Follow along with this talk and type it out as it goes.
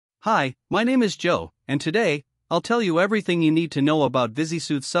Hi, my name is Joe, and today, I'll tell you everything you need to know about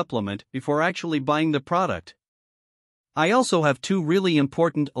VisiSoothe supplement before actually buying the product. I also have two really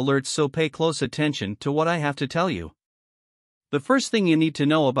important alerts, so pay close attention to what I have to tell you. The first thing you need to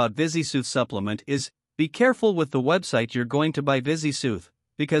know about VisiSoothe supplement is, be careful with the website you're going to buy VisiSoothe,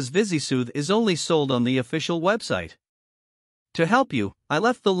 because VisiSoothe is only sold on the official website. To help you, I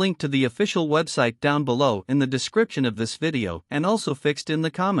left the link to the official website down below in the description of this video and also fixed in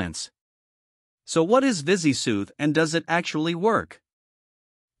the comments. So what is VisiSoothe and does it actually work?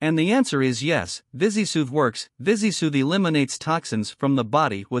 And the answer is yes, VisiSoothe works. VisiSoothe eliminates toxins from the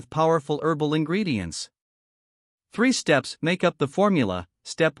body with powerful herbal ingredients. 3 steps make up the formula.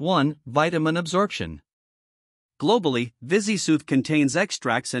 Step 1, vitamin absorption. Globally, VisiSoothe contains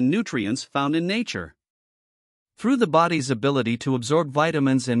extracts and nutrients found in nature. Through the body's ability to absorb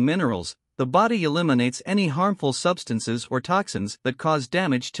vitamins and minerals, the body eliminates any harmful substances or toxins that cause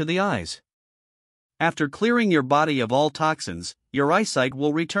damage to the eyes. After clearing your body of all toxins, your eyesight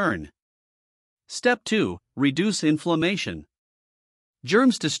will return. Step 2, reduce inflammation.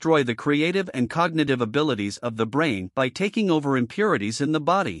 Germs destroy the creative and cognitive abilities of the brain by taking over impurities in the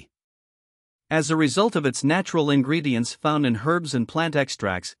body. As a result of its natural ingredients found in herbs and plant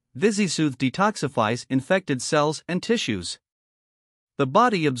extracts, VisiSoothe detoxifies infected cells and tissues. The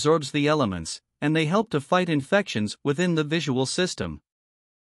body absorbs the elements, and they help to fight infections within the visual system.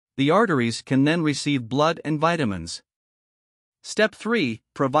 The arteries can then receive blood and vitamins. Step 3,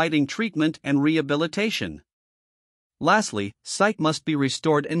 providing treatment and rehabilitation. Lastly, sight must be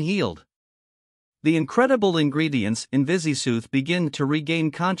restored and healed. The incredible ingredients in VisiSoothe begin to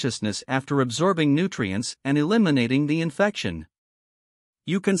regain consciousness after absorbing nutrients and eliminating the infection.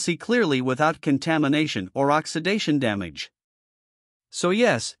 You can see clearly without contamination or oxidation damage. So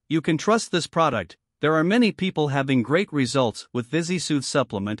yes, you can trust this product. There are many people having great results with VisiSoothe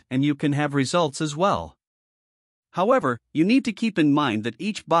supplement, and you can have results as well. However, you need to keep in mind that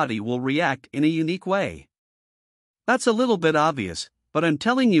each body will react in a unique way. That's a little bit obvious, but I'm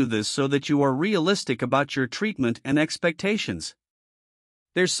telling you this so that you are realistic about your treatment and expectations.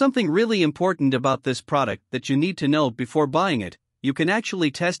 There's something really important about this product that you need to know before buying it. You can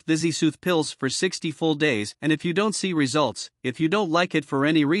actually test VisiSoothe pills for 60 full days, and if you don't see results, if you don't like it for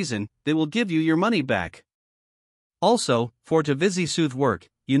any reason, they will give you your money back. Also, for to VisiSoothe work,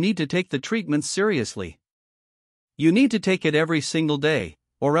 you need to take the treatment seriously. You need to take it every single day,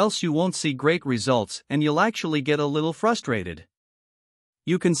 or else you won't see great results and you'll actually get a little frustrated.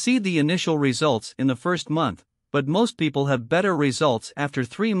 You can see the initial results in the first month, but most people have better results after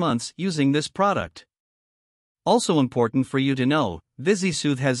 3 months using this product. Also important for you to know,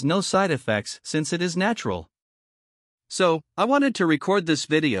 VisiSoothe has no side effects since it is natural. So, I wanted to record this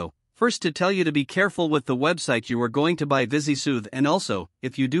video, first to tell you to be careful with the website you are going to buy VisiSoothe, and also,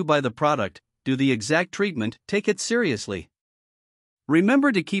 if you do buy the product, do the exact treatment, take it seriously.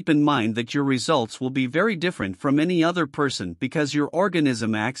 Remember to keep in mind that your results will be very different from any other person because your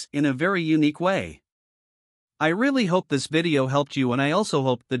organism acts in a very unique way. I really hope this video helped you, and I also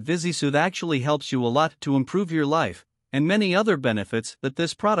hope that VisiSoothe actually helps you a lot to improve your life, and many other benefits that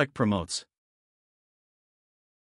this product promotes.